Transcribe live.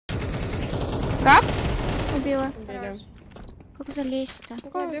Кап? Убила. Как залезть-то?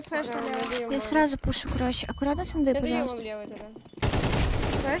 Я сразу пушу, короче. Аккуратно с НД, пожалуйста.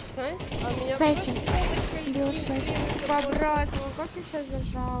 Зайти. Убила сайт. По-братному, как ты сейчас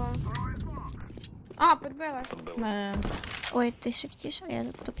зажала? А, подбила. Ой, ты шахтишь, а я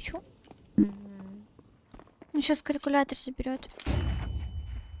тут топчу. Ну, сейчас калькулятор заберет.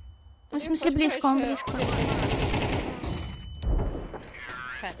 Ну, в смысле, близко, он близко.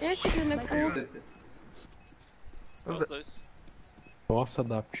 Я себе на круг. Nossa,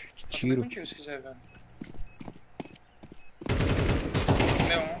 dá tiro.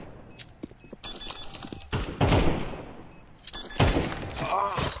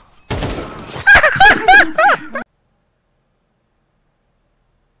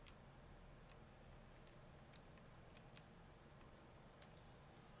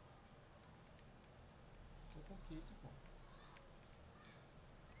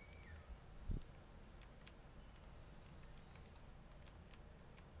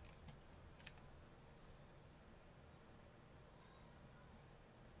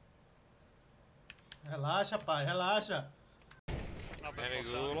 Relaxa, pai, relaxa.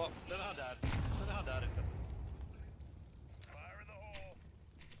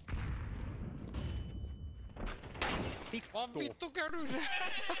 Vaan vittu käynyt!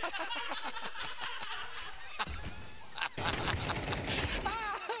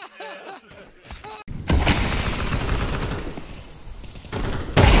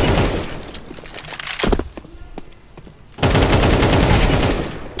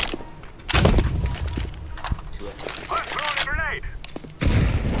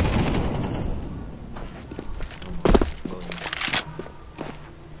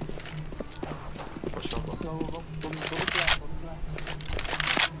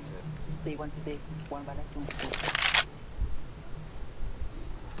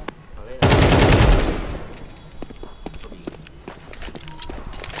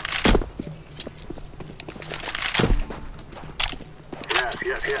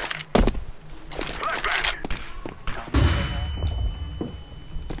 Yes. Flashbang.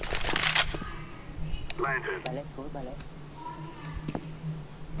 Planted.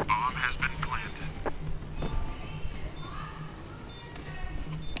 Bomb has been planted.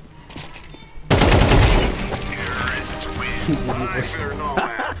 Terrorists win. What is this?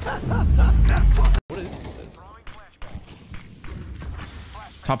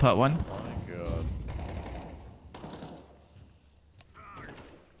 Top hut one.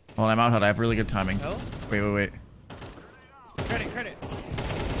 Well, I'm out hut. I have really good timing. Hell? Wait. Credit.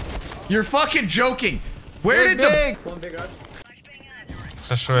 You're fucking joking. Where did the... One big rush.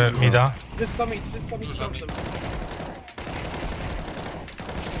 Flashuję mida. Wszystko mi shortem.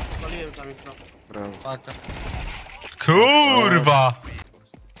 Paliłem tam intro. Paka. Kurwa!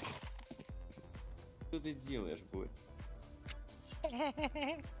 Co ty делаешь, буй?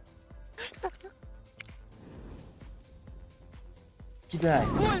 Кидай.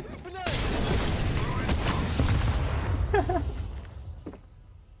 Ой, блядь!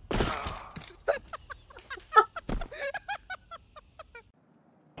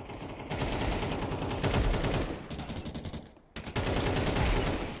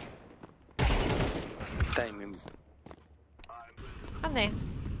 Timing. Ande.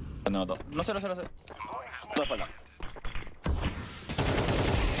 No. Lo sé. Todo para acá.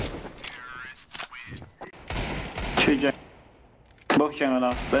 Two gen. Both general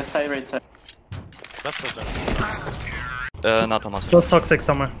now. Left side, right side. That's a general. Not Thomas. Close toxic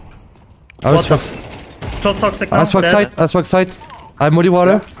somewhere. I was fucked. Close toxic now. I was side. I'm muddy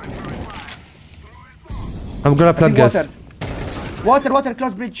water. I'm gonna plant gas. Water,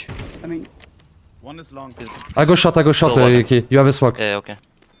 close bridge. I mean. One is long. I go shot, Yiki. You have a smoke. Yeah, okay.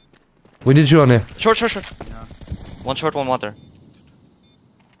 We need you on here. Short. Yeah. One short, one water.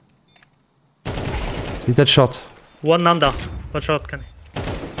 Need that shot. One Nanda. Watch out, Kenny.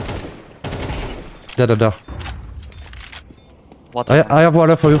 Dead. Water. I have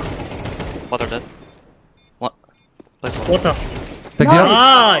water for you. Water dead. What? Place one. Water. Take the up.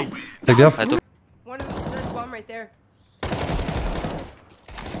 Nice! Take the up. I took. One of them, there's bomb right there.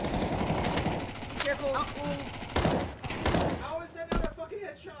 Careful. How is that not a fucking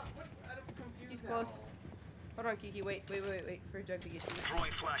headshot? What? I'm confused. He's close. Hold on, Kiki. Wait for a jug to get to you.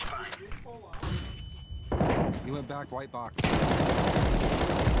 Throwing flashbang. You went back, white box.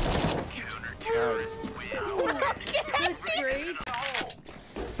 Counter terrorists win. Good straight.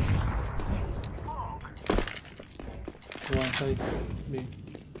 One side. Me.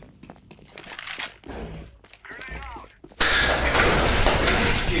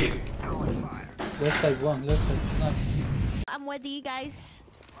 Left side. Nice. I'm with you guys.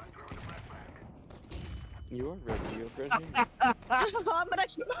 You're ready, you're ready. I'm gonna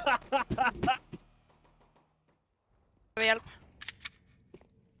Hjälp.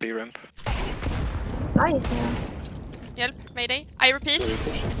 B-ramp. Nice, yeah. Hjälp. Mayday. I repeat.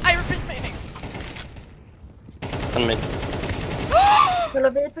 I repeat mayday. En mid. Vill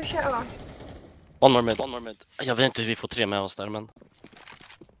vi pusha A? One more mid, one more mid. Jag vet inte hur vi får 3 med oss där, men...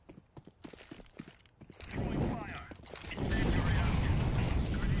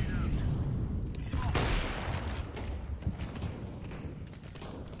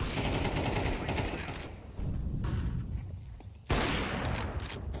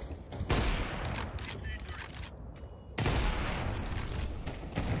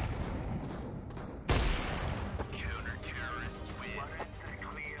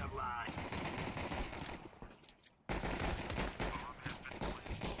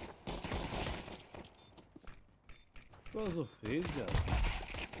 Quase fez, cara.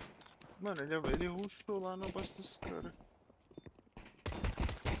 Mano, ele rushou lá no basta desse cara.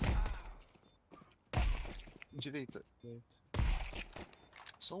 Direita.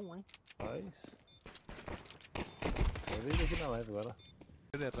 Só um, hein? Faz. Eu vejo aqui na live agora.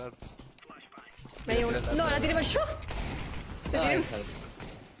 Ele é raro. No, la tiene yo.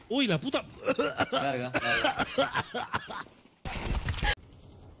 Uy, la puta. Verga, verga.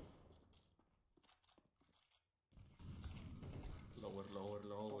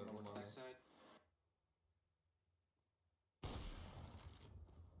 Lower, man.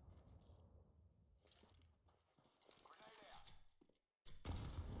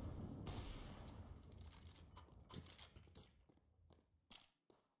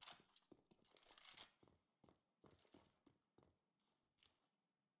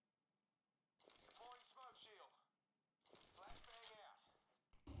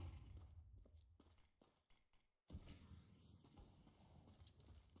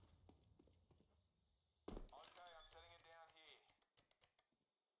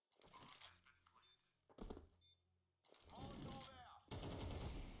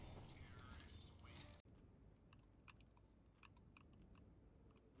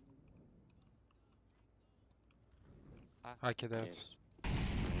 I кидают.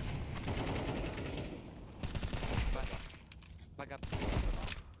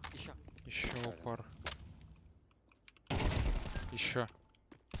 Еще упор. Еще.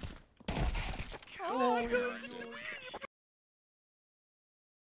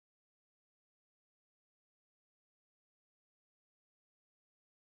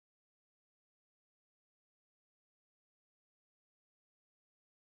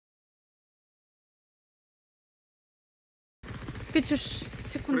 Катюш,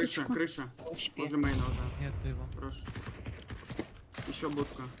 секундочку. Крыша. Возле мейна уже. Нет, ты его. Хорош. Еще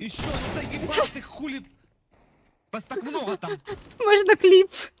будка. Еще не ебать ты хули. Вас так много там. Можно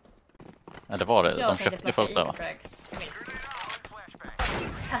клип. Eller var det? De köpte ju folk där, va?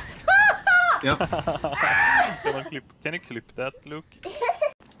 Ja. Can you clip that, Luke?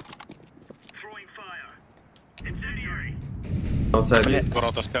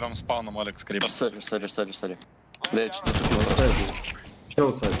 Ворота с первым спауном, LuEccarius. Sorry.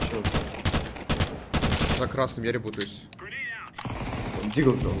 За красным я ребутаюсь.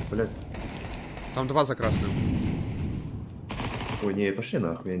 Дигл цел, блядь. Там 2 за красным. Ой, не, пошли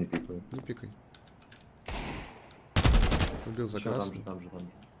нахуй, я не пикаю. Не пикай. Убил за Там красным. же, там же.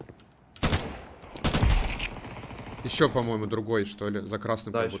 Еще, по-моему, другой, что ли, за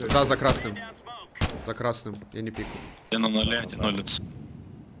красным. Да, как будто. еще. Да, за красным. За красным. Я не пикаю. Я на 0 лиц.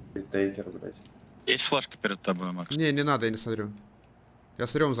 Тейкер, блядь. Есть флешка перед тобой, Макс. Не надо, я не смотрю. Я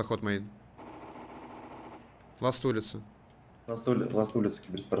смотрю вам заход мейн. Ласт улица. Ласт улица,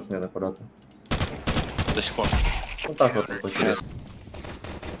 киберспортсмен, аккуратно. До сих пор. Вот так вот, интересно.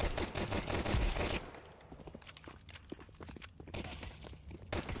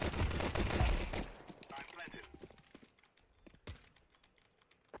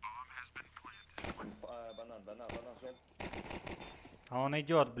 А он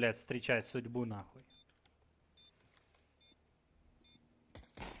идет, блядь, встречать судьбу, нахуй.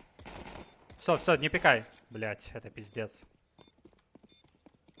 Все, не пикай. Блядь, это пиздец.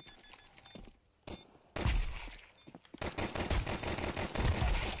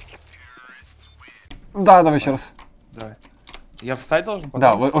 Да, давай еще раз. Давай. Я встать должен?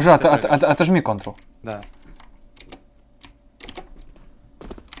 Да, уже отожми Ctrl. Да.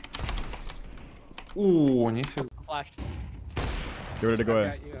 Нифига. You ready to go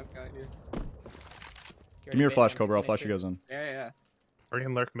ahead? Give me your flash, Cobra. I'll flash you guys in. Yeah. Are you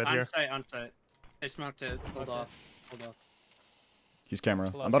lurk mid here? On site. I smoked it. Hold off. He's camera.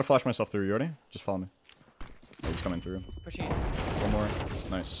 I'm about to flash myself through. You ready? Just follow me. He's coming through. Pushing. One more.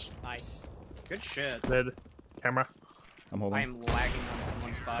 Nice. Good shit. Mid. Camera. I'm holding. I am lagging on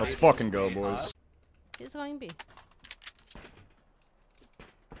someone's body. Let's fucking go, boys. He's going B.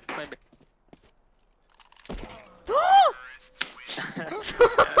 Maybe.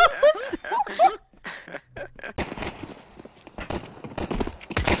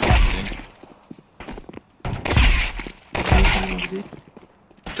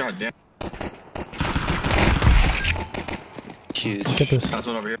 God damn. Huge. Get this. That's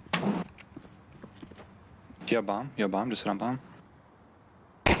one over here. You have bomb, just hit on bomb.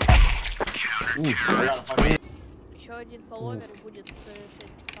 Еще один фолловер будет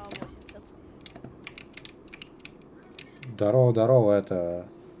 6К80. Здорово, здорово, это...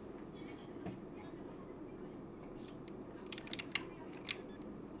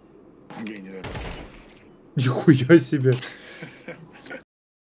 Генерал. Нихуя себе.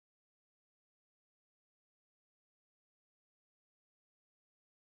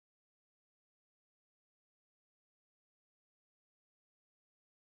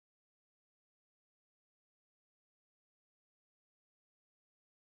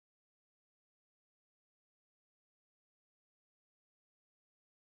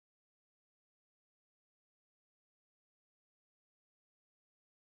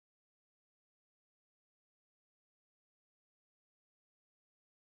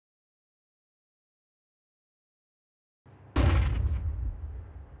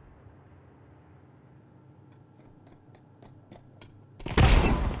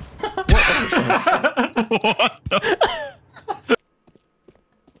 What the?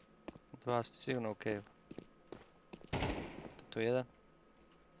 2 sigurno u cave. Tu jedan.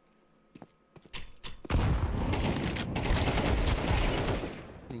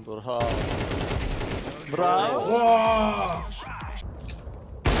 Bravo. Bravo.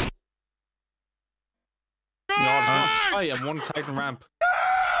 No, I'm one Titan ramp.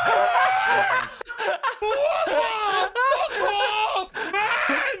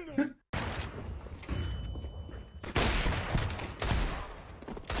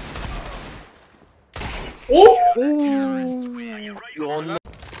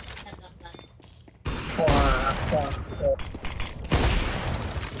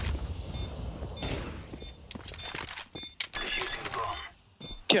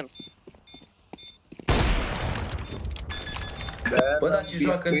 Puoi darci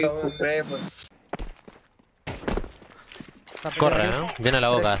gioco che stavo... Corre, viene a la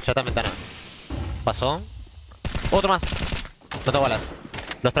boca, ya está en ventana. Pasó. Otro más. No te balas.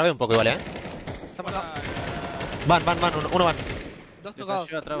 Los trabé un poco igual, Van, uno van. Dos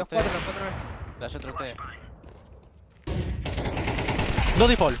tocados. Los 4. Flash otro usted. Dos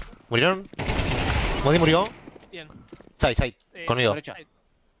default. Murieron. Modi murió. Bien. Side. Conmigo.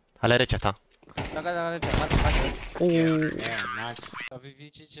 A la derecha está. Na derecha, Nice. A wy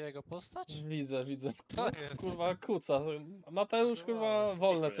widzicie jego postać? Widzę. To jest. Kurwa, kuca. Mateusz, kurwa,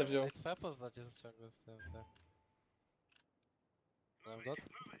 wolne se wziął. Twoja postać jest ciągle w tym.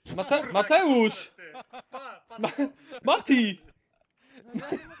 Mateusz! Mati!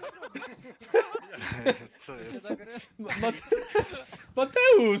 Co jest?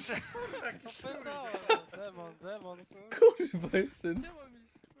 Mateusz! Demon. Kurwa, jest syn.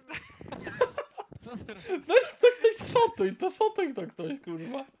 Weź ktoś szotuj, to szotuj to ktoś,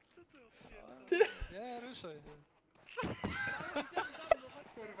 kurwa. Nie, ruszaj się.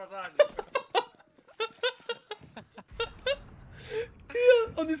 Kurwa, za nim. Ty,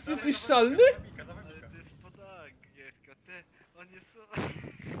 on jest niezniszczalny? To jest podak, Giewka, ty, on jest...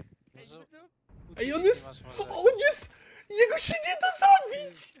 Ej, on jest... On jest... Jego się nie da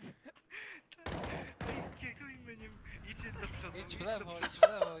zabić! Ej, tu imieniem, idźcie do przodu, Idź w lewo,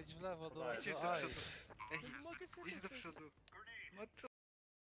 idź w lewo, do Idźcie do A. przodu. Ej, idź do przodu.